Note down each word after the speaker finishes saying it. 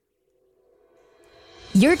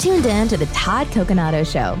You're tuned in to the Todd Coconato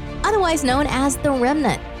Show, otherwise known as The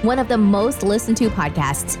Remnant, one of the most listened to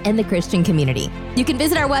podcasts in the Christian community. You can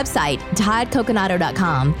visit our website,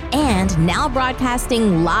 toddcoconato.com, and now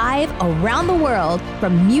broadcasting live around the world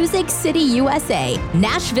from Music City, USA,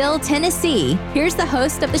 Nashville, Tennessee. Here's the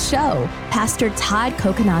host of the show, Pastor Todd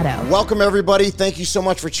Coconato. Welcome, everybody. Thank you so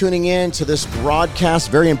much for tuning in to this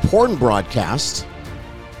broadcast, very important broadcast.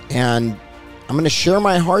 And I'm going to share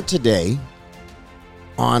my heart today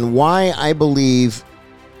on why I believe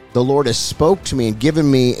the Lord has spoke to me and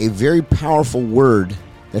given me a very powerful word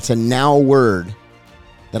that's a now word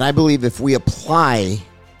that I believe if we apply,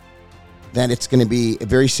 that it's going to be a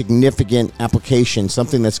very significant application,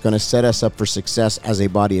 something that's going to set us up for success as a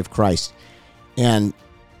body of Christ. And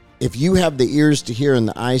if you have the ears to hear and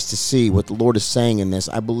the eyes to see what the Lord is saying in this,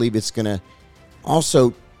 I believe it's going to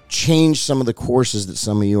also change some of the courses that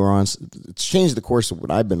some of you are on. It's changed the course of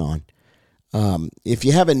what I've been on. If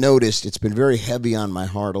you haven't noticed, it's been very heavy on my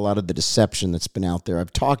heart, a lot of the deception that's been out there.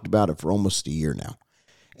 I've talked about it for almost a year now,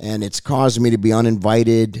 and it's caused me to be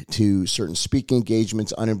uninvited to certain speaking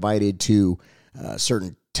engagements, uninvited to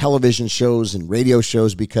certain television shows and radio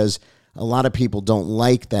shows because a lot of people don't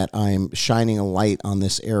like that I'm shining a light on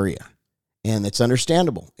this area, and it's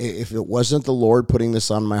understandable. If it wasn't the Lord putting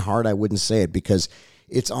this on my heart, I wouldn't say it because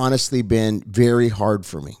it's honestly been very hard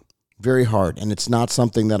for me, very hard, and it's not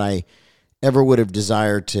something that I ever would have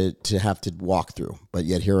desired to have to walk through, but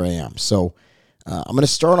yet here I am. So I'm going to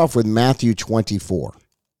start off with Matthew 24.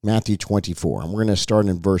 Matthew 24, and we're going to start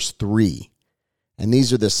in verse 3. And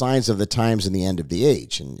these are the signs of the times and the end of the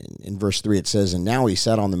age. And in verse 3 it says, "And now he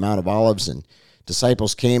sat on the Mount of Olives, and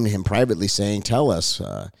disciples came to him privately, saying, 'Tell us,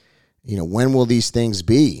 when will these things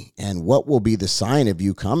be? And what will be the sign of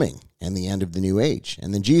you coming and the end of the new age?'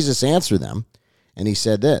 And then Jesus answered them, and he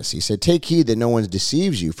said this, he said, 'Take heed that no one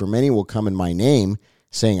deceives you, for many will come in my name,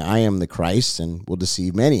 saying, I am the Christ, and will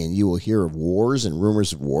deceive many. And you will hear of wars and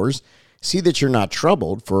rumors of wars. See that you're not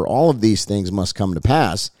troubled, for all of these things must come to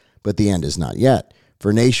pass, but the end is not yet.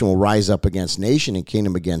 For nation will rise up against nation, and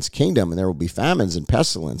kingdom against kingdom, and there will be famines and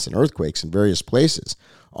pestilence and earthquakes in various places.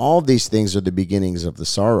 All of these things are the beginnings of the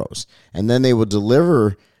sorrows. And then they will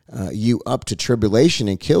deliver you up to tribulation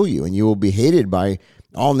and kill you, and you will be hated by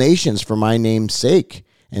all nations for my name's sake,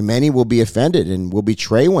 and many will be offended and will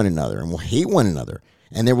betray one another and will hate one another.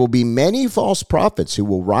 And there will be many false prophets who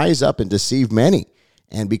will rise up and deceive many.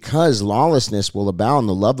 And because lawlessness will abound,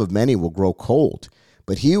 the love of many will grow cold.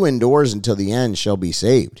 But he who endures until the end shall be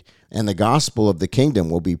saved. And the gospel of the kingdom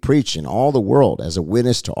will be preached in all the world as a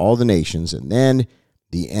witness to all the nations, and then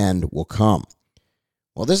the end will come."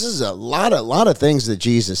 Well, this is a lot of things that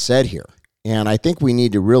Jesus said here. And I think we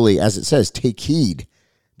need to really, as it says, take heed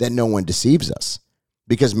that no one deceives us,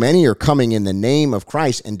 because many are coming in the name of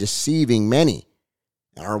Christ and deceiving many.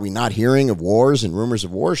 Are we not hearing of wars and rumors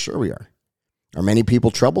of wars? Sure we are. Are many people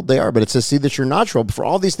troubled? They are, but it says, see that you're not troubled, for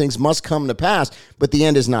all these things must come to pass, but the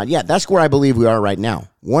end is not yet. That's where I believe we are right now.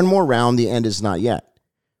 One more round, the end is not yet.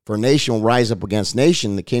 For nation will rise up against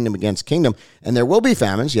nation, the kingdom against kingdom, and there will be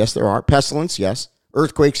famines. Yes, there are. Pestilence, yes.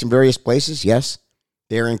 Earthquakes in various places, yes.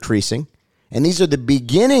 They are increasing. And these are the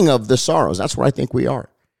beginning of the sorrows. That's where I think we are.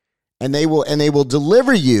 And they will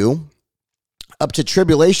deliver you up to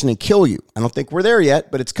tribulation and kill you. I don't think we're there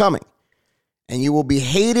yet, but it's coming. And you will be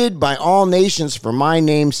hated by all nations for my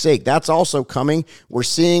name's sake. That's also coming. We're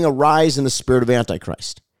seeing a rise in the spirit of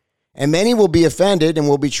Antichrist. And many will be offended and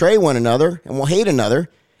will betray one another and will hate another.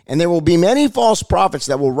 And there will be many false prophets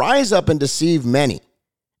that will rise up and deceive many.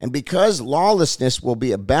 And because lawlessness will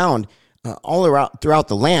be abound all throughout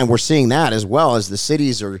the land, we're seeing that as well as the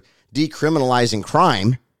cities are decriminalizing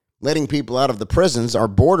crime, letting people out of the prisons. Our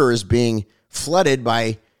border is being flooded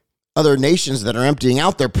by other nations that are emptying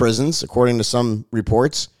out their prisons, according to some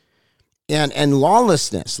reports. And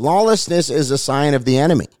lawlessness is a sign of the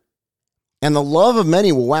enemy. And the love of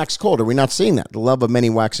many will wax cold. Are we not seeing that? The love of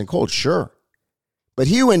many waxing cold, sure. But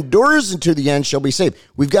he who endures unto the end shall be saved.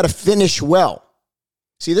 We've got to finish well.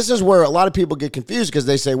 See, this is where a lot of people get confused because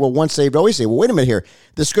they say, well, once saved, always saved. Well, wait a minute here.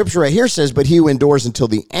 The scripture right here says, but he who endures until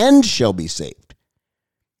the end shall be saved.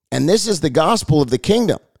 And this is the gospel of the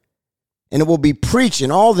kingdom. And it will be preached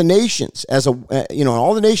in all the nations all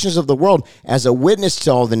the nations of the world as a witness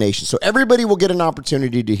to all the nations. So everybody will get an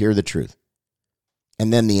opportunity to hear the truth.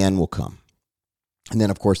 And then the end will come. And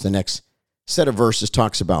then, of course, the next set of verses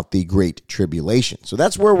talks about the great tribulation. So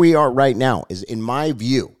that's where we are right now, is in my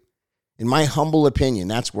view, in my humble opinion,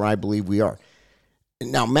 that's where I believe we are.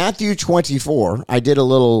 Now, Matthew 24, I did a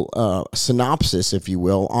little synopsis, if you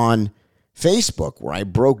will, on Facebook where I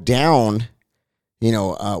broke down,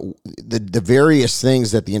 the various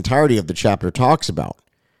things that the entirety of the chapter talks about.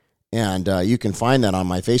 And you can find that on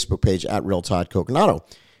my Facebook page at Real Todd Coconato.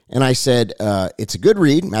 And I said, it's a good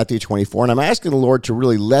read, Matthew 24, and I'm asking the Lord to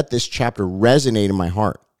really let this chapter resonate in my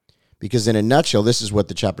heart. Because in a nutshell, this is what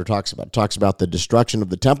the chapter talks about. It talks about the destruction of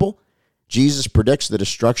the temple. Jesus predicts the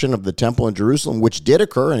destruction of the temple in Jerusalem, which did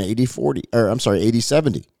occur in AD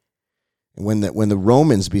 70. And when the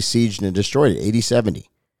Romans besieged and destroyed it, AD 70.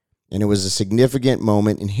 And it was a significant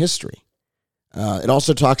moment in history. It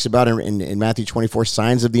also talks about in Matthew 24,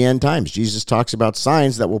 signs of the end times. Jesus talks about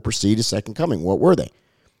signs that will precede his second coming. What were they?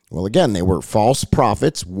 Well, again, they were false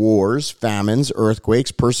prophets, wars, famines,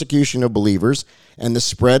 earthquakes, persecution of believers, and the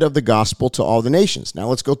spread of the gospel to all the nations. Now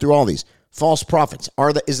let's go through all these. False prophets.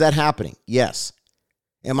 Is that happening? Yes.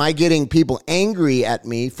 Am I getting people angry at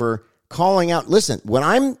me for calling out? Listen, what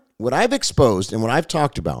I've exposed and what I've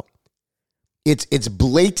talked about, it's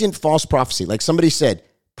blatant false prophecy. Like somebody said,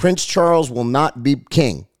 Prince Charles will not be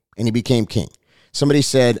king, and he became king. Somebody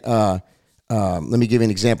said, let me give you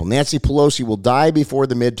an example. Nancy Pelosi will die before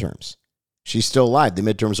the midterms. She's still alive. The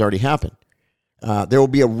midterms already happened. There will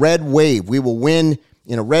be a red wave. We will win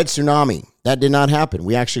in a red tsunami. That did not happen.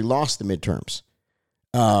 We actually lost the midterms.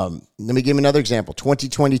 Let me give you another example.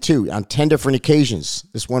 2022, on 10 different occasions,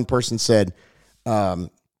 this one person said, Trump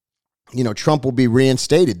will be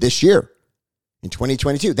reinstated this year in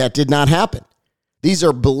 2022. That did not happen. These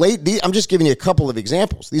are blatant. I'm just giving you a couple of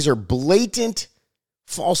examples. These are blatant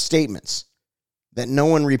false statements that no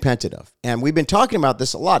one repented of. And we've been talking about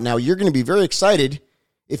this a lot. Now, you're going to be very excited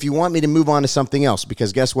if you want me to move on to something else,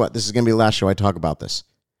 because guess what? This is going to be the last show I talk about this.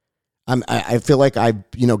 I feel like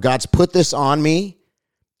God's put this on me,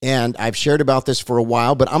 and I've shared about this for a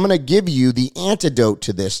while, but I'm going to give you the antidote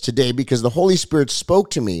to this today because the Holy Spirit spoke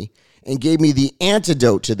to me and gave me the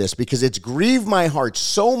antidote to this because it's grieved my heart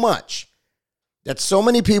so much that so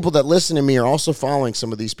many people that listen to me are also following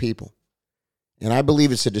some of these people. And I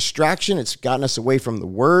believe it's a distraction. It's gotten us away from the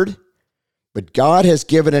word, but God has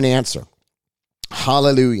given an answer.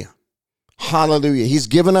 Hallelujah. Hallelujah. He's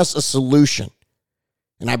given us a solution.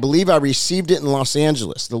 And I believe I received it in Los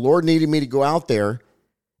Angeles. The Lord needed me to go out there,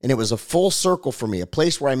 and it was a full circle for me, a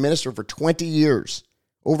place where I ministered for 20 years,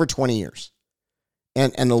 over 20 years.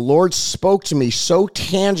 And the Lord spoke to me so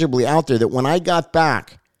tangibly out there that when I got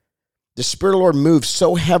back, the Spirit of the Lord moved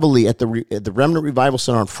so heavily at the Remnant Revival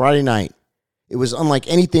Center on Friday night. It was unlike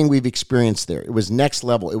anything we've experienced there. It was next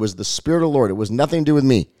level. It was the Spirit of the Lord. It was nothing to do with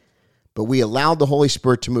me. But we allowed the Holy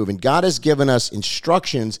Spirit to move. And God has given us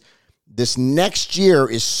instructions. This next year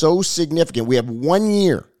is so significant. We have 1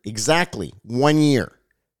 year, exactly 1 year,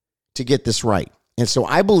 to get this right. And so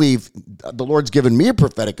I believe the Lord's given me a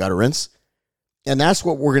prophetic utterance. And that's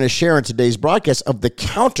what we're going to share in today's broadcast of the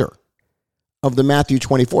counter of the Matthew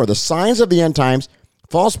 24. The signs of the end times,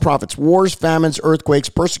 false prophets, wars, famines, earthquakes,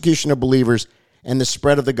 persecution of believers, and the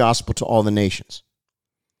spread of the gospel to all the nations.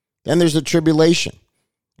 Then there's the tribulation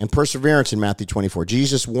and perseverance in Matthew 24.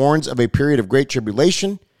 Jesus warns of a period of great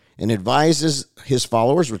tribulation and advises his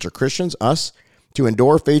followers, which are Christians, us, to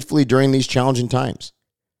endure faithfully during these challenging times.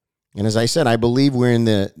 And as I said, I believe we're in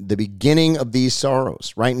the beginning of these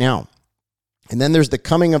sorrows right now. And then there's the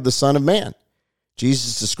coming of the Son of Man.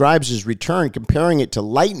 Jesus describes his return, comparing it to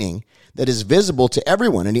lightning that is visible to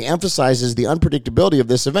everyone, and he emphasizes the unpredictability of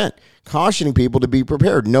this event, cautioning people to be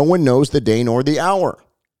prepared. No one knows the day nor the hour.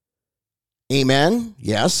 Amen?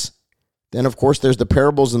 Yes. Then, of course, there's the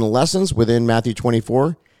parables and the lessons within Matthew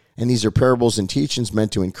 24, and these are parables and teachings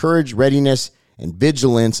meant to encourage readiness and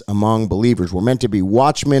vigilance among believers. We're meant to be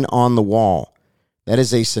watchmen on the wall. That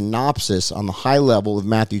is a synopsis on the high level of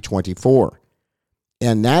Matthew 24.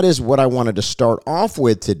 And that is what I wanted to start off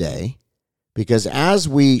with today, because as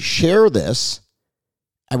we share this,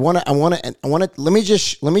 let me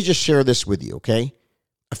just share this with you, okay?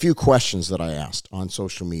 A few questions that I asked on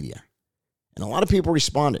social media. And a lot of people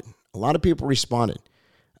responded.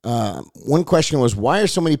 One question was, why are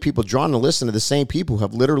so many people drawn to listen to the same people who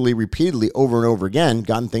have literally repeatedly over and over again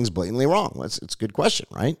gotten things blatantly wrong? Well, it's a good question,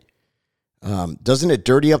 right? Doesn't it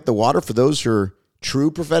dirty up the water for those who are true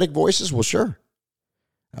prophetic voices? Well, sure.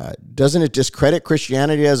 Doesn't it discredit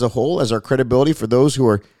Christianity as a whole, as our credibility for those who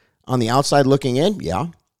are on the outside looking in? Yeah,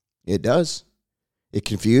 it does. It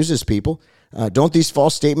confuses people. Don't these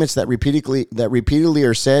false statements that repeatedly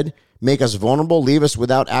are said make us vulnerable, leave us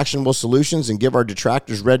without actionable solutions, and give our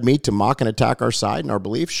detractors red meat to mock and attack our side and our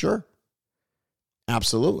beliefs? Sure.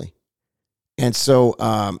 Absolutely. And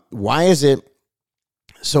so why is it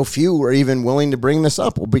so few are even willing to bring this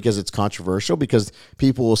up? Well, because it's controversial, because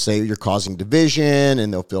people will say you're causing division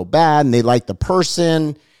and they'll feel bad and they like the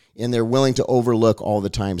person and they're willing to overlook all the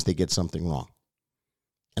times they get something wrong.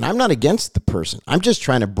 And I'm not against the person. I'm just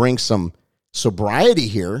trying to bring some sobriety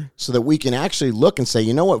here so that we can actually look and say,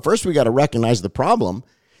 you know what, first we got to recognize the problem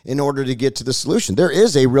in order to get to the solution. There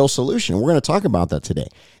is a real solution. We're going to talk about that today.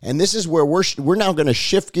 And this is where we're now going to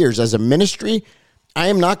shift gears. As a ministry, I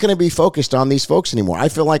am not going to be focused on these folks anymore. I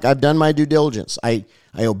feel like I've done my due diligence. I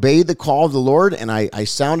obeyed the call of the Lord, and I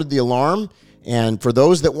sounded the alarm. And for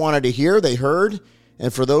those that wanted to hear, they heard.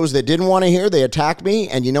 And for those that didn't want to hear, they attacked me.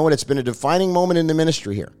 And you know what? It's been a defining moment in the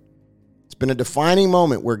ministry here. It's been a defining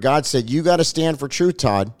moment where God said, you got to stand for truth,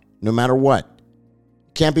 Todd, no matter what.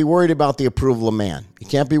 You can't be worried about the approval of man. You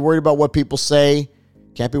can't be worried about what people say.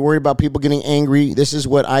 You can't be worried about people getting angry. This is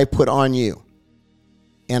what I put on you.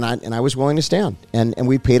 And I was willing to stand. And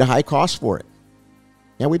we paid a high cost for it.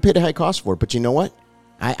 Yeah, we paid a high cost for it. But you know what?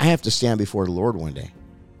 I have to stand before the Lord one day.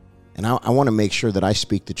 And I want to make sure that I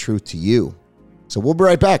speak the truth to you. So we'll be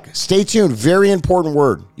right back. Stay tuned. Very important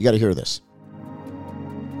word. You got to hear this.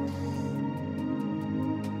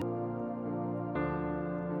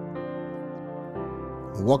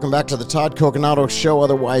 Welcome back to the Todd Coconato Show,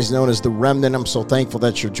 otherwise known as The Remnant. I'm so thankful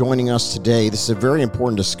that you're joining us today. This is a very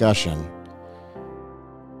important discussion.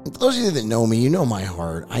 And for those of you that know me, you know my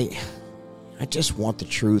heart. I just want the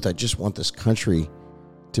truth. I just want this country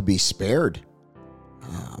to be spared.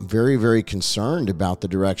 I'm very, very concerned about the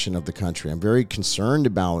direction of the country. I'm very concerned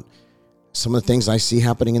about some of the things I see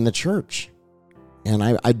happening in the church. And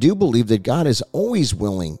I do believe that God is always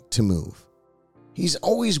willing to move. He's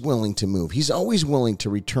always willing to move. He's always willing to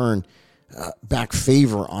return back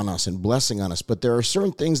favor on us and blessing on us. But there are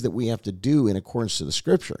certain things that we have to do in accordance to the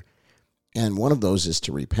Scripture. And one of those is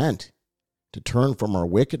to repent, to turn from our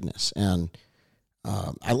wickedness. And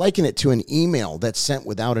I liken it to an email that's sent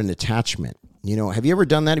without an attachment. You know, have you ever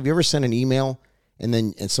done that? Have you ever sent an email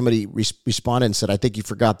and somebody responded and said, I think you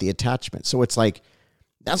forgot the attachment? So it's like,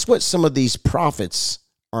 that's what some of these prophets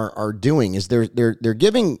are doing, is they're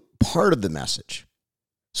giving part of the message.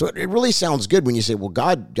 So it really sounds good when you say, well,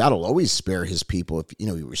 God will always spare his people if, he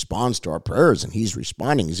responds to our prayers, and he's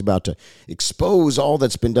responding. He's about to expose all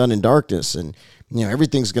that's been done in darkness, and,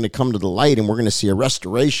 everything's going to come to the light, and we're going to see a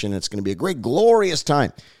restoration. It's going to be a great, glorious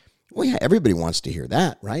time. Well, yeah, everybody wants to hear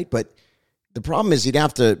that, right? But the problem is he'd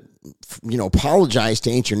have to, apologize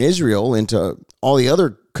to ancient Israel and to all the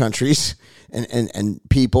other countries and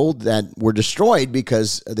people that were destroyed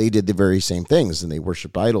because they did the very same things, and they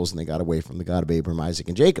worshiped idols, and they got away from the God of Abraham, Isaac,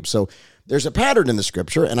 and Jacob. So there's a pattern in the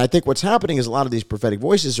Scripture, and I think what's happening is a lot of these prophetic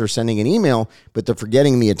voices are sending an email, but they're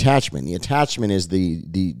forgetting the attachment. The attachment is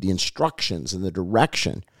the instructions and the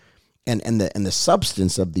direction and the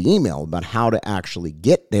substance of the email about how to actually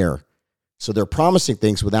get there. So they're promising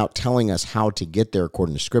things without telling us how to get there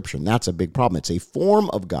according to Scripture, and that's a big problem. It's a form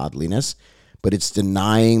of godliness, but it's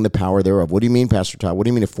denying the power thereof. What do you mean, Pastor Todd? What do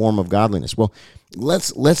you mean a form of godliness? Well,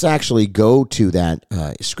 let's actually go to that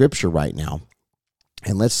Scripture right now,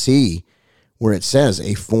 and let's see where it says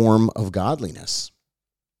a form of godliness.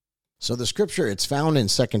 So the Scripture, it's found in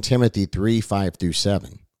 2 Timothy 3, 5 through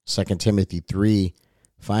 7. 2 Timothy 3,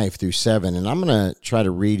 5 through 7. And I'm going to try to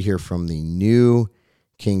read here from the New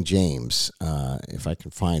King James, if I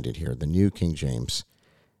can find it here, the New King James.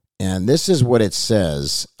 And this is what it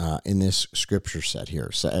says in this scripture set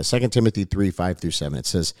here. So, 2 Timothy 3, 5 through 7. It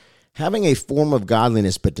says, having a form of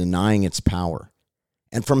godliness but denying its power.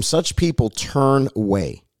 And from such people turn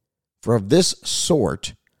away. For of this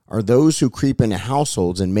sort are those who creep into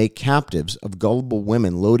households and make captives of gullible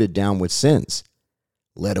women loaded down with sins,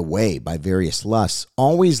 led away by various lusts,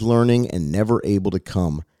 always learning and never able to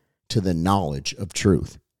come to the knowledge of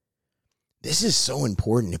truth. This is so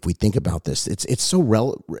important if we think about this. It's so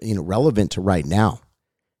relevant to right now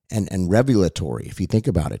and revelatory, if you think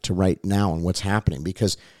about it, to right now and what's happening,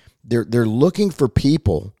 because they're looking for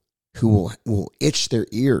people who will itch their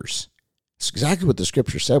ears. It's exactly what the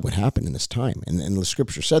Scripture said would happen in this time. And the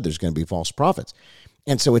Scripture said there's going to be false prophets.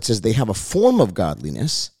 And so it says they have a form of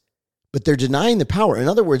godliness, but they're denying the power. In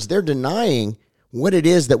other words, they're denying what it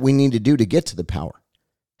is that we need to do to get to the power.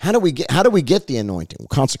 How do we get the anointing?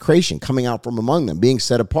 Consecration, coming out from among them, being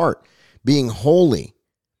set apart, being holy.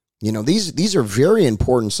 These are very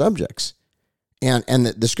important subjects. And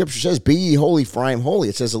the Scripture says, be ye holy, for I am holy.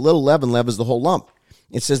 It says a little leaven leavens the whole lump.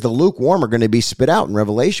 It says the lukewarm are going to be spit out in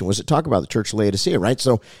Revelation. What does it talk about? The church of Laodicea, right?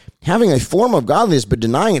 So having a form of godliness but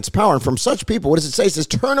denying its power, and from such people, what does it say? It says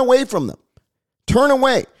turn away from them. Turn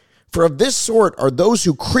away. For of this sort are those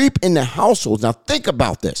who creep into households. Now think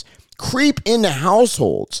about this. Creep into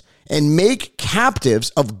households and make captives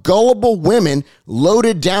of gullible women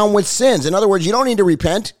loaded down with sins. In other words, you don't need to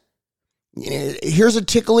repent. Here's a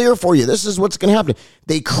tickle ear for you. This is what's going to happen.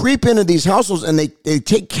 They creep into these households and they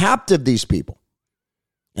take captive these people.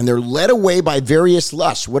 And they're led away by various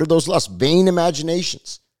lusts. What are those lusts? Vain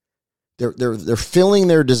imaginations. They're filling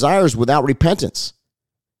their desires without repentance.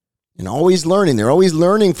 And always learning. They're always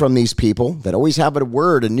learning from these people that always have a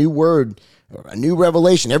word, a new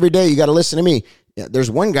revelation. Every day you got to listen to me. There's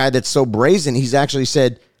one guy that's so brazen, he's actually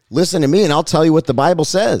said, listen to me and I'll tell you what the Bible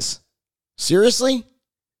says. Seriously?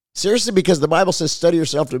 Seriously, because the Bible says study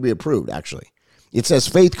yourself to be approved, actually. It says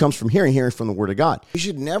faith comes from hearing from the Word of God. We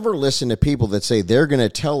should never listen to people that say they're going to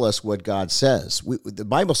tell us what God says. The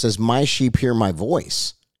Bible says, my sheep hear my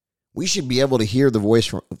voice. We should be able to hear the voice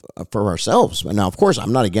for ourselves. Now, of course,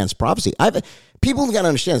 I'm not against prophecy. People got to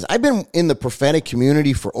understand this. I've been in the prophetic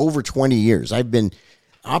community for over 20 years. I've been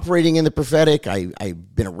operating in the prophetic.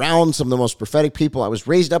 I've been around some of the most prophetic people. I was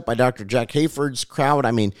raised up by Dr. Jack Hayford's crowd.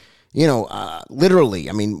 I mean, literally,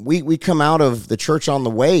 we come out of the Church on the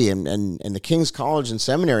Way and the King's College and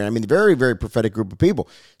Seminary. I mean, very, very prophetic group of people.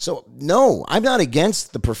 So, no, I'm not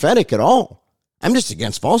against the prophetic at all. I'm just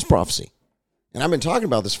against false prophecy. And I've been talking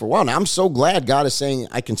about this for a while. Now, I'm so glad God is saying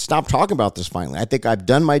I can stop talking about this finally. I think I've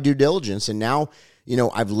done my due diligence, and now,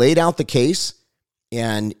 I've laid out the case,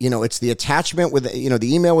 and, it's the attachment with,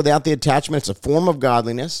 the email without the attachment. It's a form of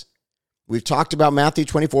godliness. We've talked about Matthew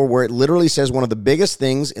 24, where it literally says one of the biggest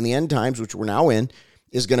things in the end times, which we're now in,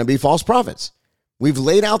 is going to be false prophets. We've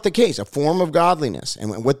laid out the case, a form of godliness,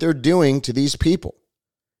 and what they're doing to these people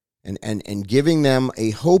and giving them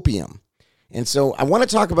a hopium. And so I want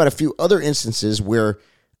to talk about a few other instances where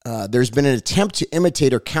there's been an attempt to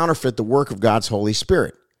imitate or counterfeit the work of God's Holy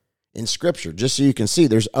Spirit in Scripture, just so you can see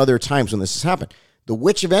there's other times when this has happened. The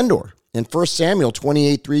witch of Endor in 1 Samuel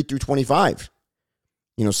 28, 3 through 25.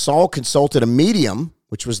 Saul consulted a medium,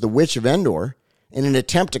 which was the witch of Endor, in an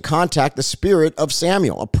attempt to contact the spirit of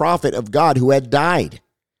Samuel, a prophet of God who had died.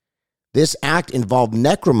 This act involved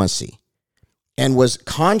necromancy and was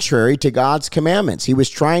contrary to God's commandments. He was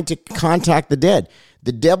trying to contact the dead.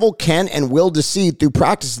 The devil can and will deceive through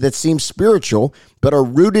practices that seem spiritual, but are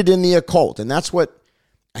rooted in the occult. And that's what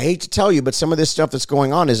I hate to tell you, but some of this stuff that's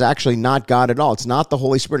going on is actually not God at all. It's not the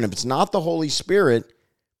Holy Spirit. And if it's not the Holy Spirit,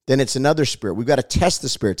 then it's another spirit. We've got to test the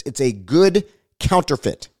spirits. It's a good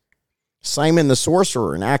counterfeit. Simon the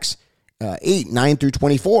sorcerer in Acts 8, 9 through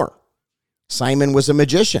 24. Simon was a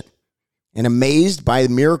magician and amazed by the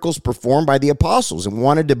miracles performed by the apostles and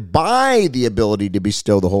wanted to buy the ability to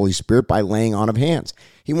bestow the Holy Spirit by laying on of hands.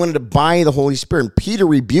 He wanted to buy the Holy Spirit, and Peter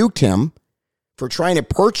rebuked him for trying to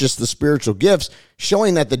purchase the spiritual gifts,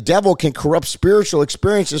 showing that the devil can corrupt spiritual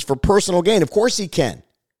experiences for personal gain. Of course he can.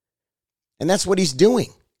 And that's what he's doing.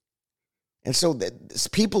 And so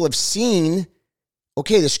people have seen,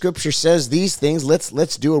 okay, the Scripture says these things,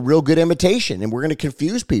 let's do a real good imitation, and we're going to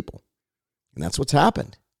confuse people. And that's what's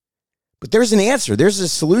happened. But there's an answer. There's a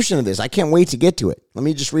solution to this. I can't wait to get to it. Let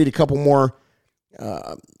me just read a couple more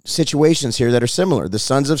situations here that are similar. The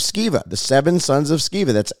sons of Sceva, the 7 sons of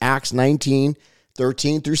Sceva. That's Acts 19,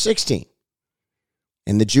 13 through 16.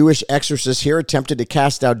 And the Jewish exorcists here attempted to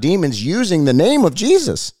cast out demons using the name of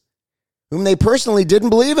Jesus, whom they personally didn't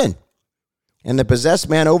believe in. And the possessed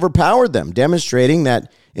man overpowered them, demonstrating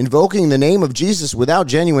that invoking the name of Jesus without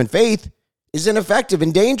genuine faith is ineffective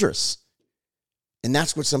and dangerous. And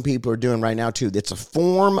that's what some people are doing right now, too. It's a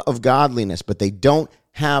form of godliness, but they don't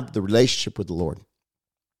have the relationship with the Lord.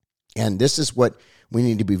 And this is what we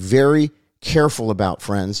need to be very careful about,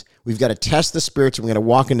 friends. We've got to test the spirits, and we've got to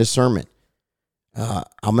walk in discernment.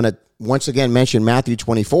 I'm going to once again mention Matthew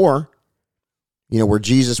 24, where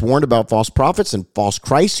Jesus warned about false prophets and false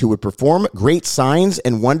Christs who would perform great signs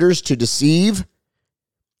and wonders to deceive,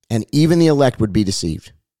 and even the elect would be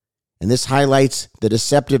deceived. And this highlights the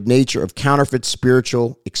deceptive nature of counterfeit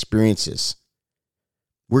spiritual experiences.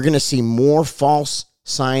 We're going to see more false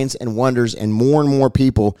signs and wonders, and more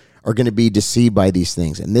people are going to be deceived by these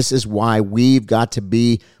things. And this is why we've got to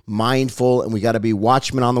be mindful, and we got to be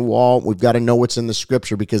watchmen on the wall. We've got to know what's in the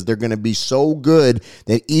Scripture, because they're going to be so good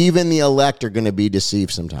that even the elect are going to be deceived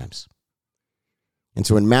sometimes. And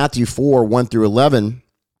so in Matthew 4, 1 through 11,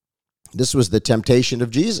 this was the temptation of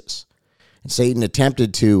Jesus. And Satan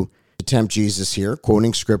attempted to tempt Jesus here,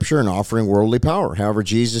 quoting Scripture and offering worldly power. However,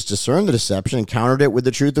 Jesus discerned the deception and countered it with the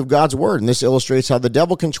truth of God's word. And this illustrates how the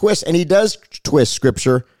devil can twist, and he does twist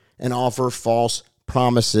Scripture and offer false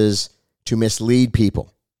promises to mislead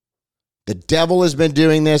people. The devil has been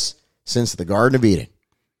doing this since the Garden of Eden.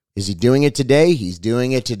 Is he doing it today? He's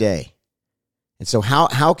doing it today. And so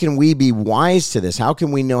how can we be wise to this? How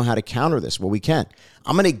can we know how to counter this? Well, we can.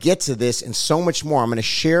 I'm going to get to this and so much more. I'm going to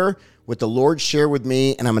share what the Lord shared with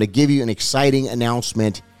me, and I'm going to give you an exciting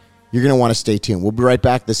announcement. You're going to want to stay tuned. We'll be right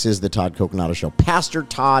back. This is the Todd Coconato Show.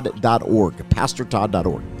 PastorTodd.org.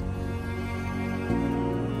 PastorTodd.org.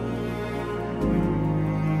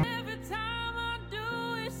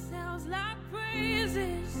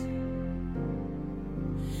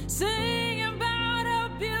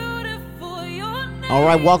 All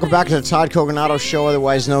right, welcome back to the Todd Coconato Show,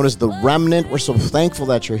 otherwise known as The Remnant. We're so thankful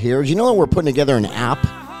that you're here. Do you know that we're putting together an app?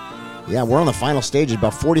 Yeah, we're on the final stages,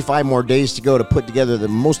 about 45 more days to go to put together the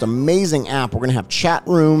most amazing app. We're going to have chat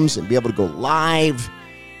rooms and be able to go live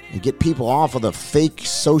and get people off of the fake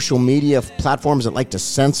social media platforms that like to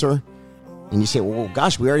censor. And you say, well,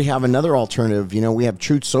 gosh, we already have another alternative. You know, we have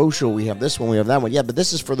Truth Social, we have this one, we have that one. Yeah, but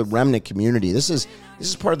this is for the remnant community. This is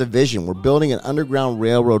part of the vision. We're building an underground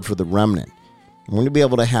railroad for the remnant. We're going to be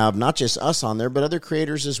able to have not just us on there, but other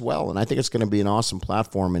creators as well. And I think it's going to be an awesome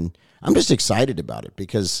platform. And I'm just excited about it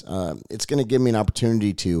because it's going to give me an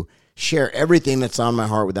opportunity to share everything that's on my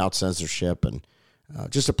heart without censorship, and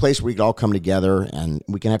just a place where we can all come together and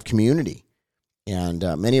we can have community. And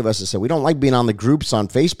many of us have said we don't like being on the groups on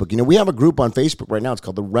Facebook. You know, we have a group on Facebook right now. It's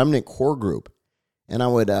called the Remnant Core Group. And I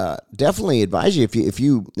would definitely advise you,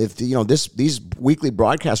 if these weekly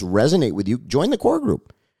broadcasts resonate with you, join the core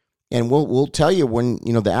group. And we'll tell you when,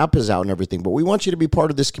 you know, the app is out and everything. But we want you to be part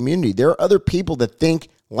of this community. There are other people that think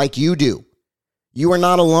like you do. You are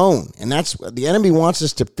not alone. And that's the enemy wants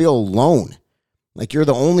us to feel alone. Like you're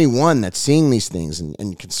the only one that's seeing these things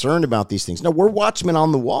and concerned about these things. No, we're watchmen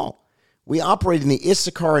on the wall. We operate in the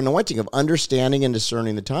Issachar anointing of understanding and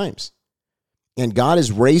discerning the times. And God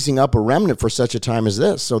is raising up a remnant for such a time as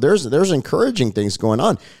this. So there's encouraging things going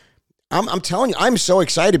on. I'm telling you, I'm so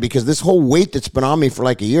excited because this whole weight that's been on me for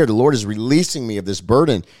like a year, the Lord is releasing me of this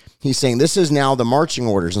burden. He's saying this is now the marching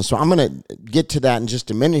orders. And so I'm going to get to that in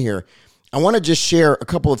just a minute here. I want to just share a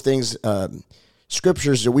couple of things,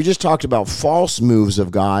 scriptures that we just talked about, false moves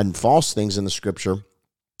of God and false things in the scripture.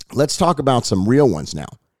 Let's talk about some real ones now.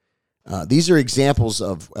 These are examples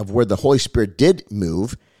of where the Holy Spirit did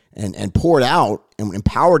move and poured out and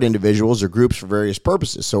empowered individuals or groups for various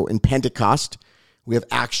purposes. So in Pentecost, we have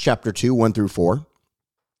Acts chapter 2, 1 through 4,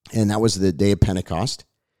 and that was the day of Pentecost.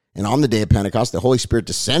 And on the day of Pentecost, the Holy Spirit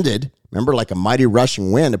descended, remember, like a mighty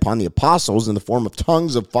rushing wind upon the apostles in the form of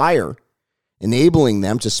tongues of fire, enabling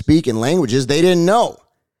them to speak in languages they didn't know.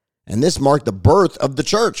 And this marked the birth of the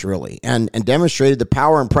church, really, and demonstrated the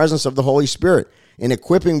power and presence of the Holy Spirit in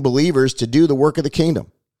equipping believers to do the work of the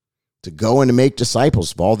kingdom, to go and to make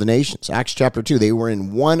disciples of all the nations. Acts chapter 2, they were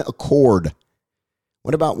in one accord.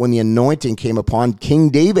 What about when the anointing came upon King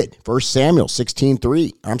David? 1 Samuel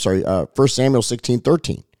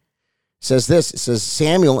 16:13. It says this, it says,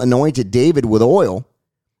 Samuel anointed David with oil,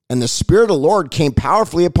 and the Spirit of the Lord came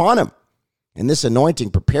powerfully upon him. And this anointing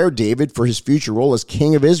prepared David for his future role as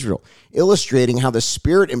king of Israel, illustrating how the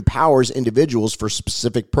Spirit empowers individuals for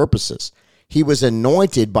specific purposes. He was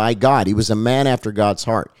anointed by God. He was a man after God's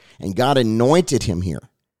heart, and God anointed him here.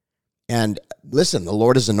 And listen, the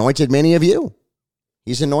Lord has anointed many of you.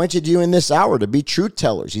 He's anointed you in this hour to be truth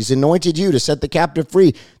tellers. He's anointed you to set the captive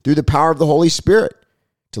free through the power of the Holy Spirit,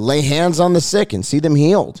 to lay hands on the sick and see them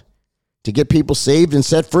healed, to get people saved and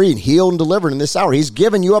set free and healed and delivered in this hour. He's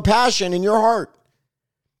given you a passion in your heart.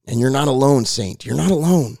 And you're not alone, saint. You're not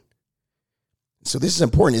alone. So this is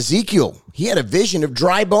important. Ezekiel, he had a vision of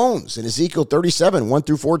dry bones in Ezekiel 37, 1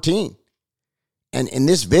 through 14. And in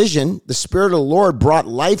this vision, the Spirit of the Lord brought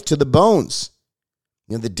life to the bones,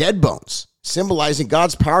 the dead bones, symbolizing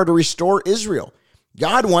God's power to restore Israel.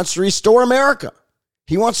 God wants to restore America.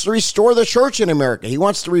 He wants to restore the church in America. He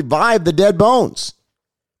wants to revive the dead bones.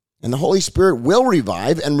 And the Holy Spirit will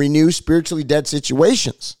revive and renew spiritually dead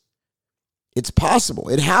situations. It's possible.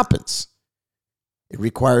 It happens. It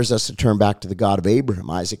requires us to turn back to the God of Abraham,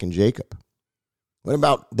 Isaac, and Jacob. What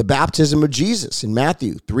about the baptism of Jesus in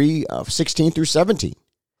Matthew 3, 16 through 17?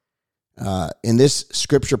 In this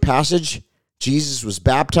scripture passage, Jesus was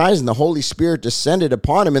baptized and the Holy Spirit descended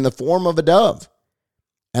upon him in the form of a dove.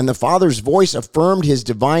 And the Father's voice affirmed his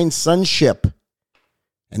divine sonship.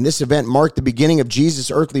 And this event marked the beginning of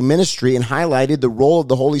Jesus' earthly ministry and highlighted the role of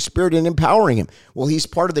the Holy Spirit in empowering him. Well, he's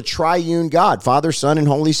part of the triune God, Father, Son, and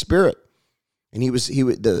Holy Spirit. And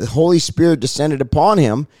the Holy Spirit descended upon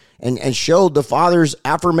him and showed the Father's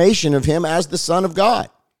affirmation of him as the Son of God.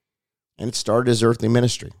 And it started his earthly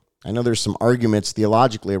ministry. I know there's some arguments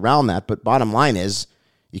theologically around that, but bottom line is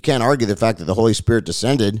you can't argue the fact that the Holy Spirit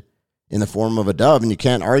descended in the form of a dove, and you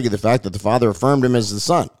can't argue the fact that the Father affirmed him as the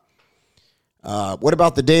Son. What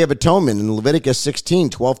about the Day of Atonement in Leviticus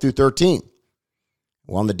 16, 12 through 13?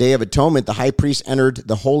 Well, on the Day of Atonement, the high priest entered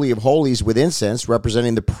the Holy of Holies with incense,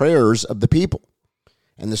 representing the prayers of the people.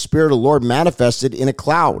 And the Spirit of the Lord manifested in the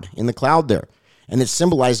cloud there. And it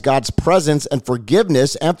symbolized God's presence and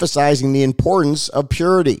forgiveness, emphasizing the importance of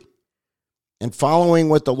purity and following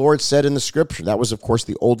what the Lord said in the scripture. That was, of course,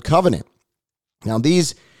 the Old Covenant. Now,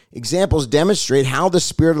 these examples demonstrate how the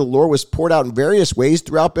Spirit of the Lord was poured out in various ways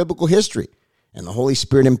throughout biblical history. And the Holy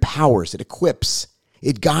Spirit empowers, it equips,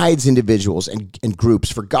 It guides individuals and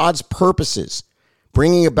groups for God's purposes,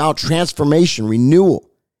 bringing about transformation, renewal,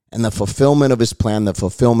 and the fulfillment of his plan, the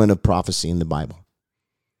fulfillment of prophecy in the Bible.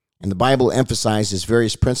 And the Bible emphasizes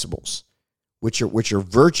various principles, which are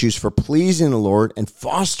virtues for pleasing the Lord and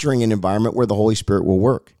fostering an environment where the Holy Spirit will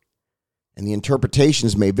work. And the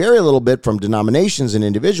interpretations may vary a little bit from denominations and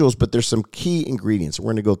individuals, but there's some key ingredients. We're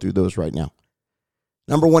going to go through those right now.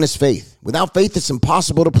 Number one is faith. Without faith, it's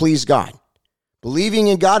impossible to please God. Believing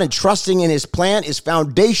in God and trusting in his plan is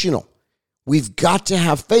foundational. We've got to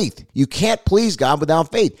have faith. You can't please God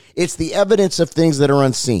without faith. It's the evidence of things that are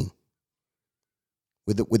unseen.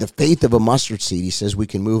 With the faith of a mustard seed, he says we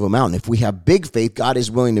can move a mountain. If we have big faith, God is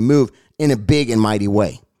willing to move in a big and mighty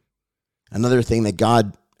way. Another thing that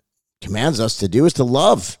God commands us to do is to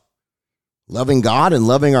love. Loving God and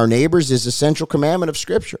loving our neighbors is a central commandment of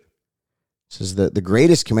Scripture. It says that the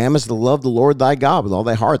greatest commandment is to love the Lord thy God with all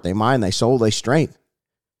thy heart, thy mind, thy soul, thy strength.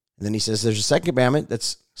 And then he says there's a second commandment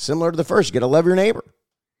that's similar to the first. You got to love your neighbor.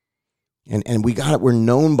 And we're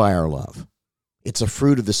known by our love. It's a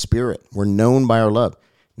fruit of the Spirit. We're known by our love.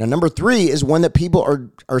 Now, number three is one that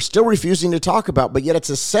people are still refusing to talk about, but yet it's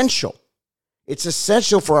essential. It's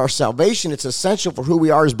essential for our salvation. It's essential for who we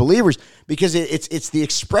are as believers because it's the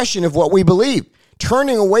expression of what we believe.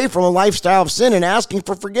 Turning away from a lifestyle of sin and asking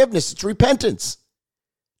for forgiveness. It's repentance.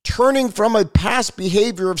 Turning from a past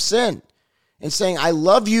behavior of sin and saying, I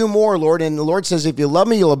love you more, Lord. And the Lord says, if you love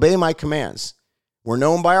me, you'll obey my commands. We're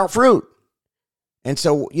known by our fruit. And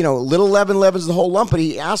so, little leaven leavens the whole lump, but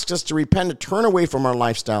he asks us to repent and turn away from our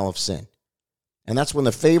lifestyle of sin. And that's when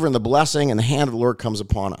the favor and the blessing and the hand of the Lord comes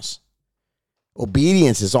upon us.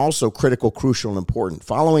 Obedience is also critical, crucial, and important.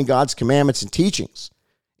 Following God's commandments and teachings.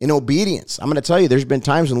 In obedience, I'm going to tell you, there's been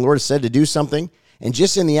times when the Lord has said to do something, and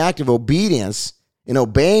just in the act of obedience, in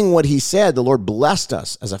obeying what he said, the Lord blessed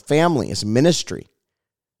us as a family, as a ministry,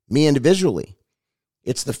 me individually.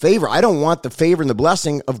 It's the favor. I don't want the favor and the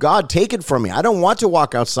blessing of God taken from me. I don't want to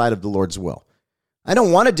walk outside of the Lord's will. I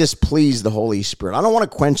don't want to displease the Holy Spirit. I don't want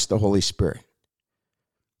to quench the Holy Spirit.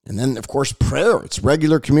 And then, of course, prayer. It's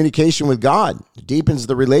regular communication with God. It deepens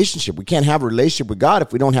the relationship. We can't have a relationship with God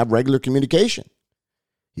if we don't have regular communication.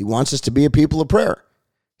 He wants us to be a people of prayer.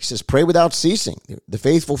 He says, pray without ceasing. The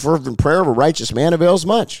faithful, fervent prayer of a righteous man avails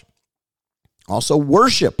much. Also,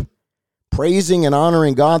 worship. Praising and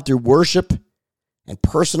honoring God through worship and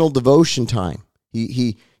personal devotion time.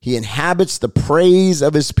 He inhabits the praise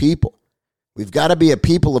of his people. We've got to be a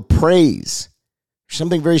people of praise. There's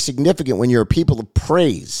something very significant when you're a people of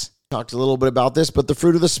praise. Talked a little bit about this, but the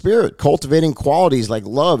fruit of the Spirit, cultivating qualities like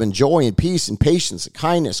love and joy and peace and patience and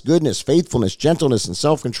kindness, goodness, faithfulness, gentleness, and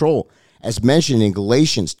self-control, as mentioned in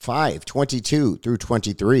Galatians 5:22 through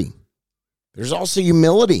 23. There's also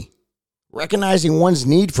humility, recognizing one's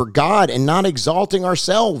need for God and not exalting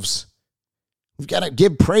ourselves. We've got to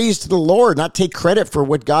give praise to the Lord, not take credit for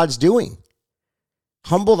what God's doing.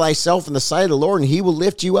 Humble thyself in the sight of the Lord, and he will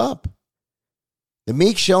lift you up. The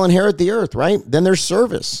meek shall inherit the earth, right? Then there's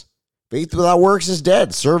service. Faith without works is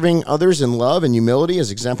dead. Serving others in love and humility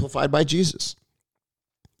is exemplified by Jesus.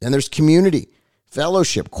 Then there's community,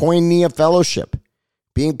 fellowship, koinonia fellowship,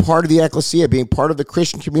 being part of the ecclesia, being part of the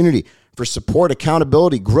Christian community for support,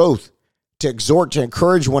 accountability, growth, to exhort, to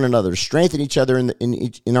encourage one another, strengthen each other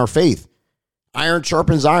in our faith. Iron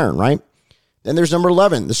sharpens iron, right? Then there's number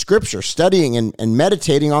 11, the scripture, studying and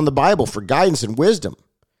meditating on the Bible for guidance and wisdom.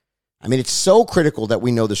 I mean, it's so critical that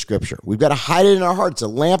we know the scripture. We've got to hide it in our hearts, a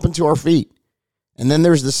lamp unto our feet. And then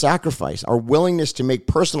there's the sacrifice, our willingness to make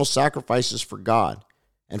personal sacrifices for God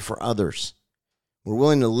and for others. We're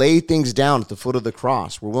willing to lay things down at the foot of the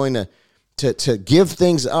cross. We're willing to give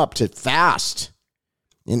things up, to fast.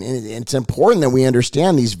 And it's important that we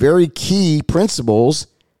understand these very key principles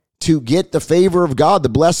to get the favor of God, the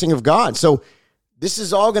blessing of God. So this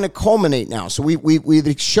is all going to culminate now. So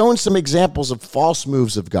we've shown some examples of false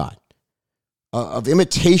moves of God, of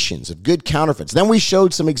imitations, of good counterfeits. Then we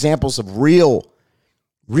showed some examples of real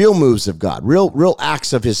moves of God, real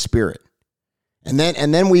acts of his Spirit. And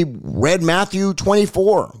then we read Matthew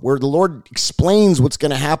 24, where the Lord explains what's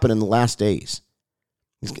going to happen in the last days.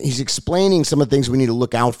 He's explaining some of the things we need to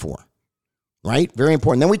look out for, right? Very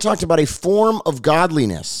important. Then we talked about a form of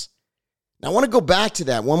godliness. Now, I want to go back to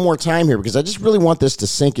that one more time here because I just really want this to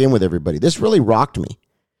sink in with everybody. This really rocked me.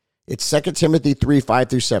 It's 2 Timothy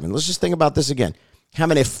 3:5-7. Let's just think about this again.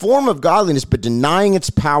 Having a form of godliness, but denying its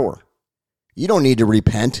power. You don't need to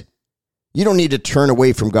repent. You don't need to turn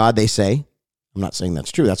away from God, they say. I'm not saying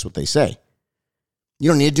that's true. That's what they say. You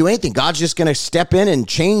don't need to do anything. God's just going to step in and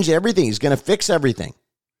change everything. He's going to fix everything.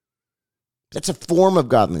 That's a form of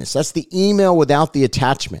godliness. That's the email without the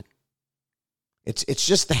attachment. It's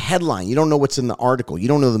just the headline. You don't know what's in the article. You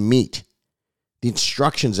don't know the meat, the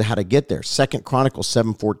instructions of how to get there. 2 Chronicles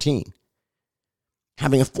 7:14.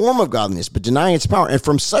 Having a form of godliness, but denying its power. And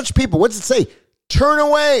from such people, what does it say? Turn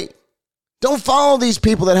away. Don't follow these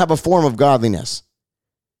people that have a form of godliness.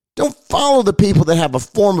 Don't follow the people that have a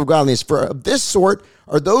form of godliness. For of this sort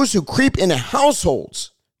are those who creep into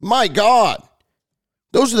households. My God.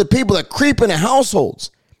 Those are the people that creep into households.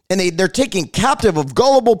 And they're taking captive of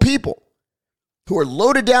gullible people who are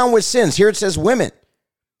loaded down with sins. Here it says women.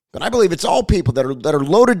 But I believe it's all people that are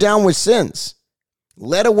loaded down with sins.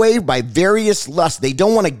 Led away by various lusts. They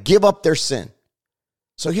don't want to give up their sin.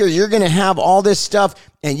 So here, you're going to have all this stuff,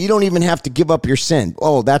 and you don't even have to give up your sin.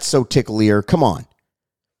 Oh, that's so ticklier. Come on.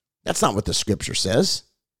 That's not what the scripture says.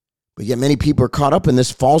 But yet many people are caught up in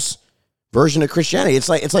this false version of Christianity. It's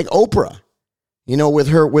like Oprah,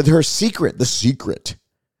 with her secret. The secret.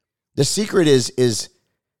 The secret is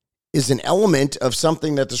an element of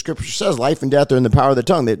something that the scripture says. Life and death are in the power of the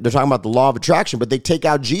tongue. They're talking about the law of attraction, but they take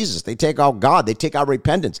out Jesus. They take out God. They take out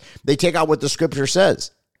repentance. They take out what the scripture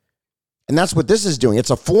says. And that's what this is doing.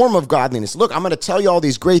 It's a form of godliness. Look, I'm going to tell you all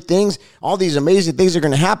these great things. All these amazing things are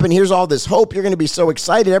going to happen. Here's all this hope. You're going to be so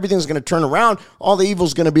excited. Everything's going to turn around. All the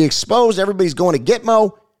evil's going to be exposed. Everybody's going to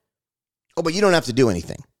Gitmo. Oh, but you don't have to do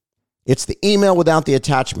anything. It's the email without the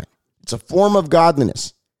attachment. It's a form of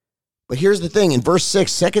godliness. But here's the thing. In verse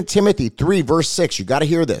 6, 2 Timothy 3, verse 6, you got to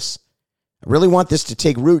hear this. I really want this to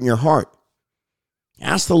take root in your heart.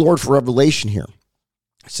 Ask the Lord for revelation here.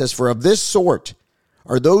 It says, for of this sort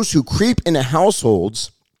are those who creep into households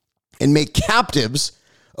and make captives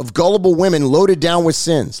of gullible women loaded down with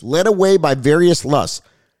sins, led away by various lusts.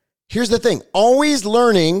 Here's the thing. Always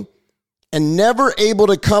learning and never able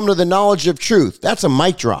to come to the knowledge of truth. That's a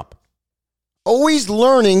mic drop. Always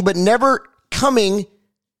learning, but never coming.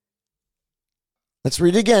 Let's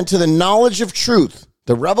read it again. To the knowledge of truth,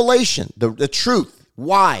 the revelation, the truth.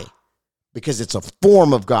 Why? Because it's a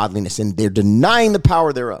form of godliness, and they're denying the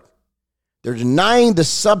power thereof. They're denying the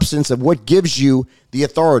substance of what gives you the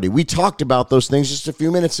authority. We talked about those things just a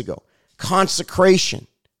few minutes ago. Consecration,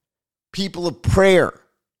 people of prayer,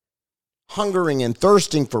 hungering and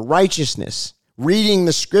thirsting for righteousness, reading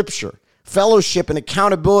the scripture, fellowship and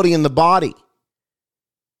accountability in the body.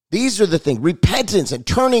 These are the things. Repentance and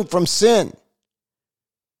turning from sin.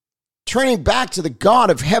 Turning back to the God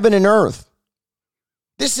of heaven and earth.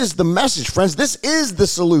 This is the message, friends. This is the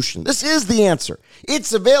solution. This is the answer.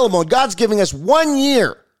 It's available. God's giving us 1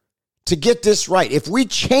 year to get this right. If we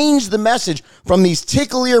change the message from these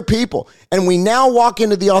tickle-ear people and we now walk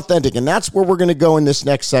into the authentic, and that's where we're going to go in this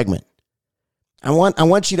next segment. I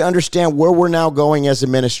want you to understand where we're now going as a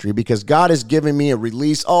ministry, because God has given me a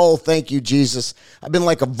release. Oh, thank you, Jesus. I've been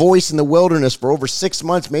like a voice in the wilderness for over 6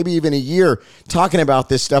 months, maybe even a year, talking about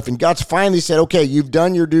this stuff. And God's finally said, okay, you've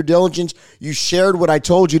done your due diligence. You shared what I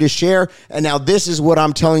told you to share. And now this is what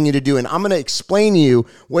I'm telling you to do. And I'm going to explain to you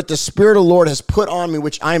what the Spirit of the Lord has put on me,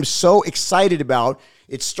 which I am so excited about.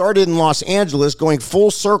 It started in Los Angeles, going full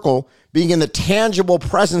circle, being in the tangible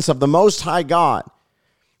presence of the Most High God,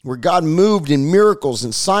 where God moved in miracles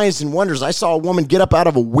and signs and wonders. I saw a woman get up out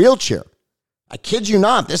of a wheelchair. I kid you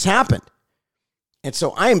not, this happened. And so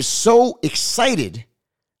I am so excited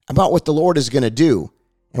about what the Lord is going to do.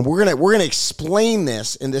 And we're going to explain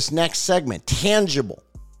this in this next segment. Tangible,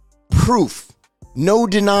 proof, no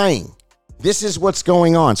denying. This is what's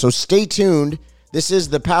going on. So stay tuned. This is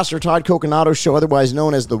the Pastor Todd Coconato Show, otherwise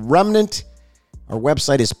known as The Remnant. Our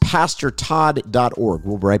website is pastortodd.org.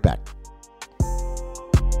 We'll be right back.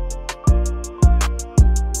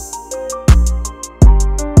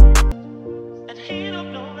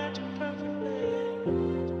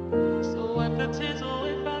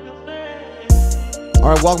 All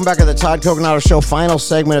right, welcome back to the Todd Coconato Show, final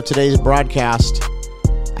segment of today's broadcast.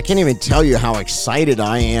 I can't even tell you how excited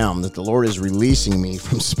I am that the Lord is releasing me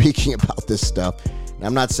from speaking about this stuff. And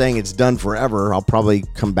I'm not saying it's done forever. I'll probably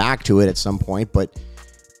come back to it at some point, but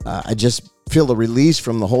I just feel the release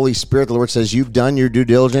from the Holy Spirit. The Lord says, you've done your due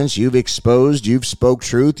diligence, you've exposed, you've spoke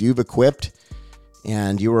truth, you've equipped,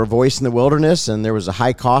 and you were a voice in the wilderness, and there was a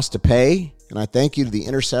high cost to pay. And I thank you to the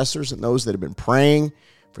intercessors and those that have been praying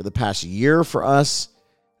for the past year for us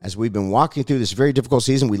as we've been walking through this very difficult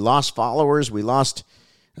season. We lost followers. We lost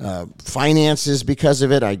finances because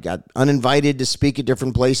of it. I got uninvited to speak at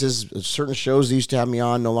different places. Certain shows that used to have me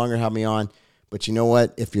on no longer have me on. But you know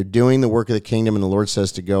what? If you're doing the work of the kingdom and the Lord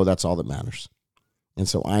says to go, that's all that matters. And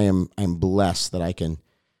so I'm blessed that I can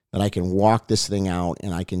walk this thing out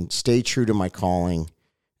and I can stay true to my calling,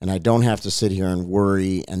 and I don't have to sit here and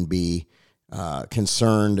worry and be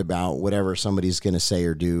concerned about whatever somebody's going to say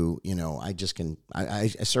or do. You know, I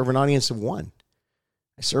serve an audience of one.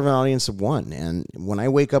 I serve an audience of one. And when I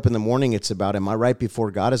wake up in the morning, it's about, am I right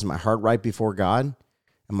before God? Is my heart right before God?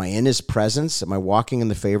 Am I in his presence? Am I walking in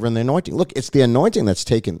the favor and the anointing? Look, it's the anointing that's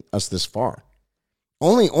taken us this far.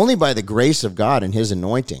 Only by the grace of God and his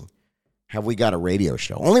anointing have we got a radio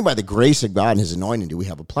show. Only by the grace of God and his anointing do we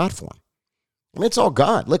have a platform. I mean, it's all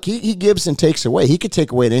God. Look, he gives and takes away. He could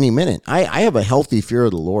take away at any minute. I have a healthy fear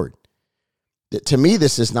of the Lord. To me,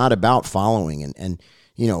 this is not about following and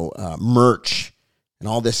merch and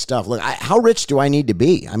all this stuff. Look, how rich do I need to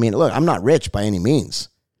be? I mean, look, I'm not rich by any means,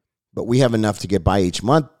 but we have enough to get by each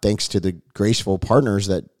month thanks to the graceful partners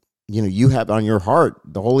that, you have on your heart.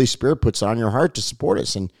 The Holy Spirit puts on your heart to support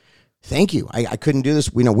us. And thank you. I couldn't do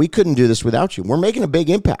this. We couldn't do this without you. We're making a big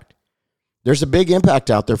impact. There's a big impact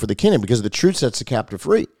out there for the kingdom because the truth sets the captive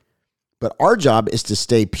free. But our job is to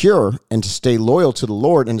stay pure and to stay loyal to the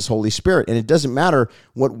Lord and his Holy Spirit. And it doesn't matter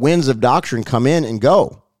what winds of doctrine come in and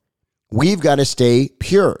go. We've got to stay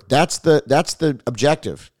pure. That's the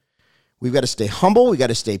objective. We've got to stay humble. We've got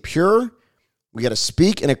to stay pure. We got to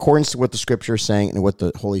speak in accordance to what the scripture is saying and what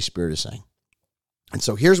the Holy Spirit is saying. And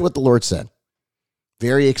so here's what the Lord said.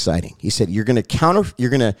 Very exciting. He said, you're going to counter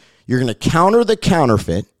the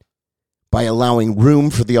counterfeit by allowing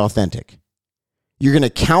room for the authentic. You're going to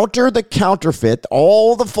counter the counterfeit,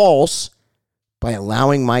 all the false, by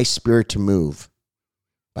allowing my Spirit to move,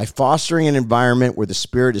 by fostering an environment where the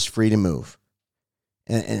Spirit is free to move.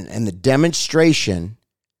 And the demonstration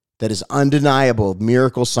that is undeniable of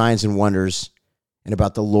miracle signs and wonders and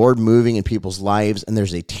about the Lord moving in people's lives. And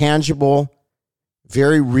there's a tangible,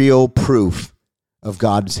 very real proof of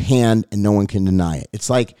God's hand, and no one can deny it.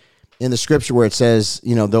 It's like in the scripture where it says,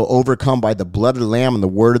 they'll overcome by the blood of the Lamb and the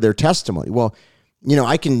word of their testimony. Well,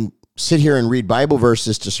 I can sit here and read Bible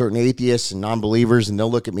verses to certain atheists and non-believers, and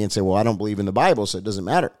they'll look at me and say, well, I don't believe in the Bible, so it doesn't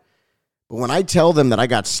matter. But when I tell them that I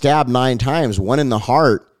got stabbed 9 times, one in the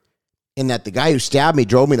heart, and that the guy who stabbed me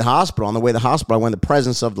drove me to the hospital. On the way to the hospital, I went in the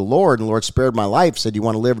presence of the Lord, and the Lord spared my life, said, do you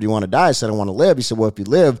want to live or do you want to die? I said, I want to live. He said, well, if you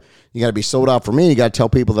live, you got to be sold out for me. You got to tell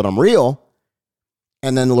people that I'm real.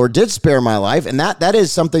 And then the Lord did spare my life. And that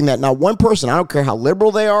is something that not one person, I don't care how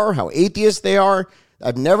liberal they are, how atheist they are,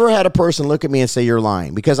 I've never had a person look at me and say, you're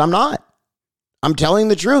lying, because I'm not. I'm telling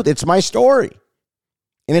the truth. It's my story.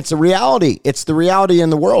 And it's a reality. It's the reality in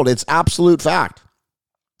the world. It's absolute fact.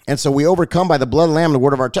 And so we overcome by the blood of the Lamb and the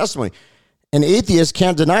word of our testimony. An atheist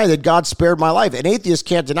can't deny that God spared my life. An atheist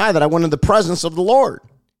can't deny that I went in the presence of the Lord.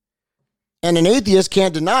 And an atheist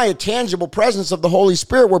can't deny a tangible presence of the Holy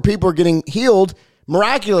Spirit where people are getting healed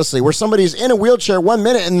miraculously, where somebody's in a wheelchair 1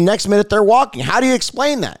 minute and the next minute they're walking. How do you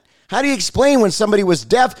explain that? How do you explain when somebody was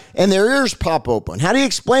deaf and their ears pop open? How do you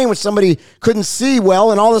explain when somebody couldn't see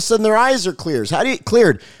well and all of a sudden their eyes are cleared? How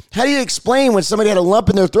do you explain when somebody had a lump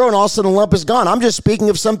in their throat and all of a sudden the lump is gone? I'm just speaking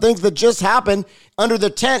of some things that just happened under the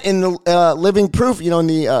tent in the Living Proof, in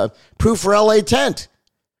the Proof for LA tent.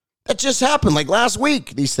 That just happened like last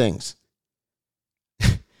week, these things.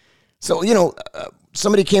 So,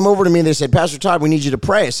 somebody came over to me and they said, Pastor Todd, we need you to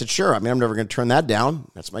pray. I said, sure. I mean, I'm never going to turn that down.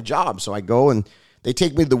 That's my job. So I go and they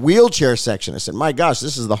take me to the wheelchair section. I said, my gosh,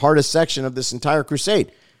 this is the hardest section of this entire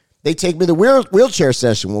crusade. They take me to the wheelchair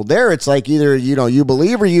session. Well, there it's like either, you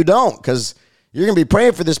believe or you don't, because you're going to be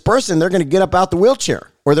praying for this person. They're going to get up out the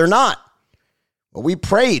wheelchair or they're not. Well, we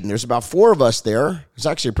prayed and there's about 4 of us there. It's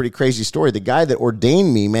actually a pretty crazy story. The guy that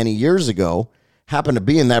ordained me many years ago happened to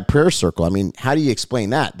be in that prayer circle. I mean, how do you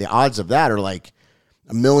explain that? The odds of that are like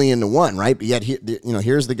 1,000,000 to 1, right? But yet,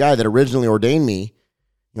 here's the guy that originally ordained me,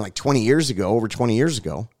 like 20 years ago, over 20 years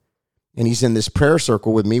ago. And he's in this prayer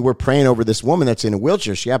circle with me. We're praying over this woman that's in a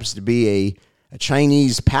wheelchair. She happens to be a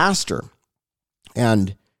Chinese pastor.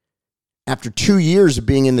 And after 2 years of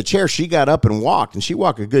being in the chair, she got up and walked. And she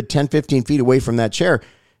walked a good 10, 15 feet away from that chair.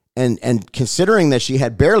 And considering that she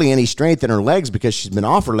had barely any strength in her legs because she's been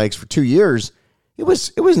off her legs for 2 years, it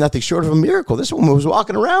was nothing short of a miracle. This woman was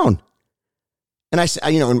walking around. And I said,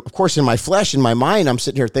 of course, in my flesh, in my mind, I'm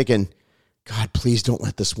sitting here thinking, God, please don't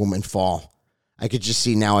let this woman fall. I could just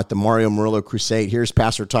see now at the Mario Murillo Crusade, here's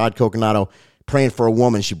Pastor Todd Coconato praying for a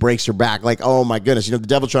woman. She breaks her back. Like, oh my goodness, the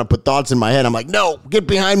devil trying to put thoughts in my head. I'm like, no, get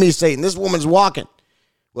behind me, Satan. This woman's walking.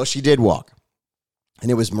 Well, she did walk.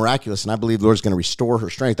 And it was miraculous. And I believe the Lord's going to restore her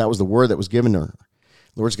strength. That was the word that was given to her.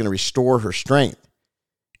 The Lord's going to restore her strength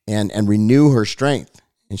and renew her strength.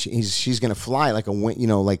 And she's going to fly like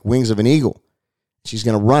like wings of an eagle. She's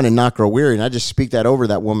going to run and not grow weary. And I just speak that over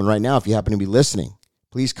that woman right now. If you happen to be listening,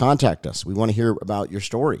 please contact us. We want to hear about your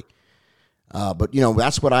story. But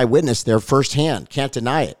that's what I witnessed there firsthand. Can't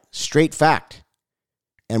deny it. Straight fact.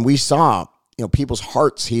 And we saw, people's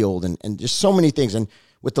hearts healed and just so many things. And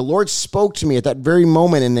what the Lord spoke to me at that very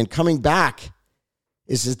moment and then coming back,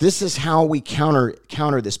 is this is how we counter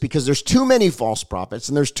this, because there's too many false prophets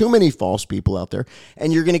and there's too many false people out there,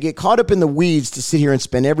 and you're going to get caught up in the weeds to sit here and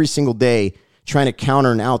spend every single day trying to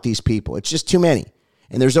counter and out these people. It's just too many.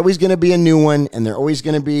 And there's always going to be a new one, and they're always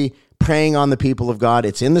going to be preying on the people of God.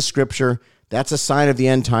 It's in the scripture. That's a sign of the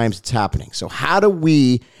end times. It's happening. So how do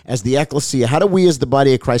we, as the ecclesia, how do we as the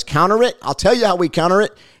body of Christ counter it? I'll tell you how we counter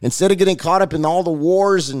it. Instead of getting caught up in all the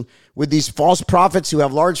wars and with these false prophets who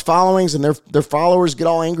have large followings and their followers get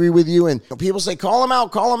all angry with you, and people say, call them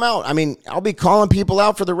out, call them out. I mean, I'll be calling people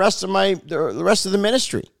out for the rest of the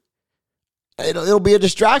ministry. It'll be a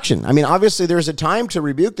distraction. I mean, obviously there's a time to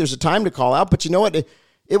rebuke, there's a time to call out, but you know what?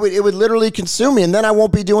 It would literally consume me, and then I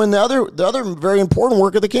won't be doing the other very important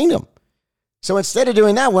work of the kingdom. So instead of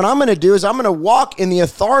doing that, what I'm going to do is I'm going to walk in the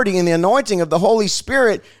authority and the anointing of the Holy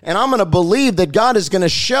Spirit, and I'm going to believe that God is going to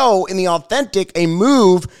show in the authentic a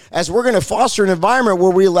move as we're going to foster an environment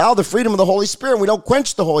where we allow the freedom of the Holy Spirit and we don't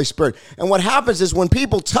quench the Holy Spirit. And what happens is when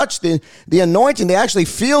people touch the anointing, they actually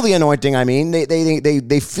feel the anointing. I mean, they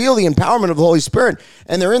feel the empowerment of the Holy Spirit,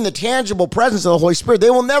 and they're in the tangible presence of the Holy Spirit.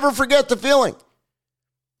 They will never forget the feeling.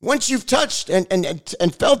 Once you've touched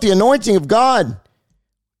and felt the anointing of God,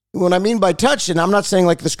 what I mean by touch, and I'm not saying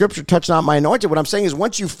like the scripture, touch not my anointed. What I'm saying is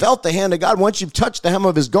once you've felt the hand of God, once you've touched the hem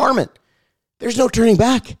of his garment, there's no turning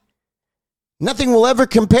back. Nothing will ever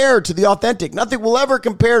compare to the authentic. Nothing will ever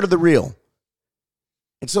compare to the real.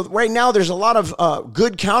 And so right now there's a lot of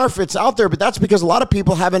good counterfeits out there, but that's because a lot of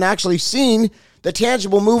people haven't actually seen the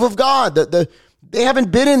tangible move of God. They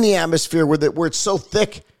haven't been in the atmosphere where it's so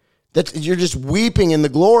thick that you're just weeping in the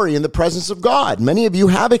glory in the presence of God. Many of you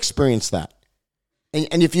have experienced that.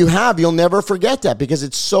 And if you have, you'll never forget that because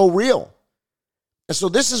it's so real. And so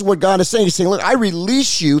this is what God is saying. He's saying, look, I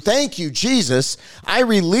release you. Thank you, Jesus. I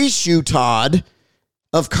release you, Todd,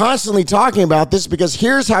 of constantly talking about this, because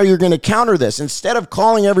here's how you're going to counter this. Instead of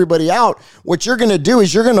calling everybody out, what you're going to do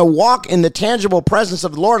is you're going to walk in the tangible presence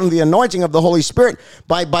of the Lord and the anointing of the Holy Spirit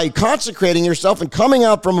by consecrating yourself and coming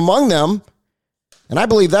out from among them. And I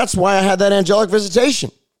believe that's why I had that angelic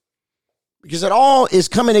visitation, because it all is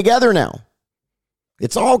coming together now.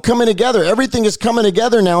 It's all coming together. Everything is coming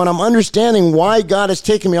together now, and I'm understanding why God has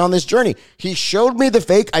taken me on this journey. He showed me the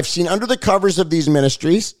fake. I've seen under the covers of these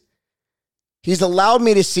ministries. He's allowed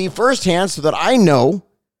me to see firsthand so that I know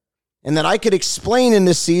and that I could explain in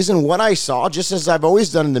this season what I saw, just as I've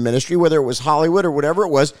always done in the ministry, whether it was Hollywood or whatever it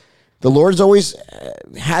was. The Lord's always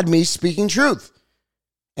had me speaking truth.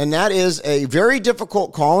 And that is a very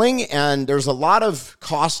difficult calling, and there's a lot of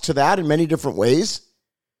cost to that in many different ways.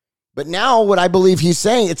 But now what I believe he's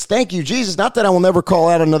saying, it's thank you, Jesus. Not that I will never call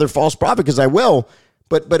out another false prophet, because I will,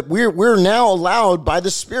 but we're now allowed by the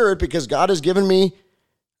Spirit, because God has given me,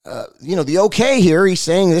 the okay here. He's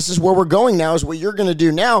saying this is where we're going now. Is what you're going to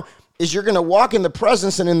do now is you're going to walk in the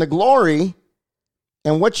presence and in the glory,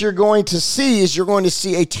 and what you're going to see is you're going to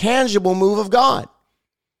see a tangible move of God.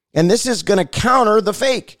 And this is going to counter the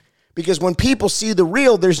fake, because when people see the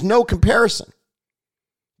real, there's no comparison.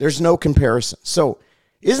 There's no comparison. So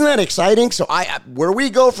isn't that exciting? So where we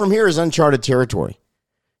go from here is uncharted territory.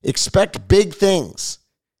 Expect big things.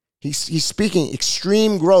 He's speaking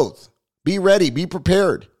extreme growth. Be ready. Be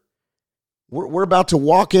prepared. We're about to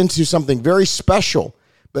walk into something very special.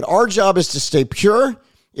 But our job is to stay pure,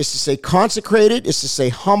 is to stay consecrated, is to stay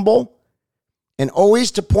humble, and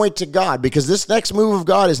always to point to God, because this next move of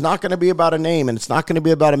God is not going to be about a name, and it's not going to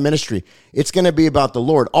be about a ministry. It's going to be about the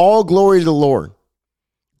Lord. All glory to the Lord.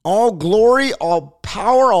 All glory, all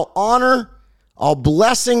power, all honor, all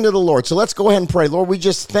blessing to the Lord. So let's go ahead and pray. Lord, we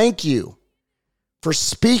just thank you for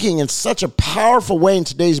speaking in such a powerful way in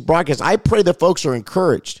today's broadcast. I pray that folks are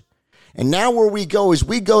encouraged. And now where we go is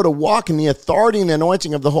we go to walk in the authority and the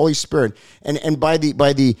anointing of the Holy Spirit. And by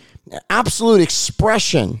the absolute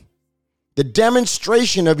expression, the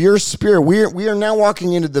demonstration of your Spirit, we are now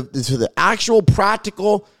walking into the actual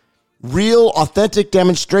practical, real, authentic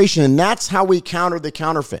demonstration, and that's how we counter the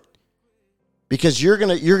counterfeit. Because you're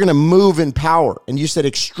gonna move in power, and you said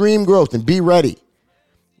extreme growth, and be ready.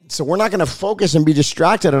 So we're not going to focus and be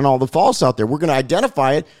distracted on all the false out there. We're going to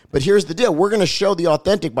identify it, but here's the deal: we're going to show the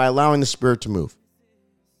authentic by allowing the Spirit to move.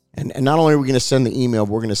 And not only are we going to send the email,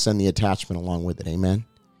 but we're going to send the attachment along with it. Amen.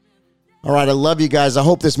 All right, I love you guys. I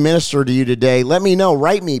hope this ministered to you today. Let me know.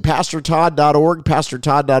 Write me, pastortodd.org,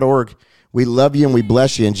 pastortodd.org. We love you and we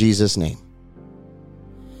bless you in Jesus' name.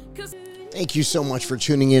 Thank you so much for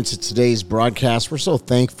tuning in to today's broadcast. We're so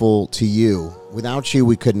thankful to you. Without you,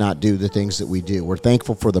 we could not do the things that we do. We're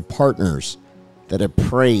thankful for the partners that have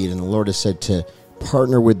prayed, and the Lord has said to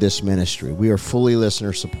partner with this ministry. We are fully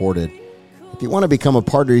listener supported, If you want to become a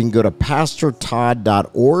partner, you can go to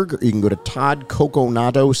pastortodd.org, or you can go to Todd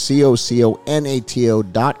Coconato,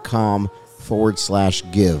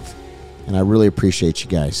 COCONATO.com/give. And I really appreciate you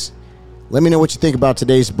guys. Let me know what you think about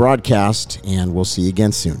today's broadcast, and we'll see you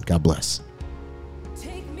again soon. God bless.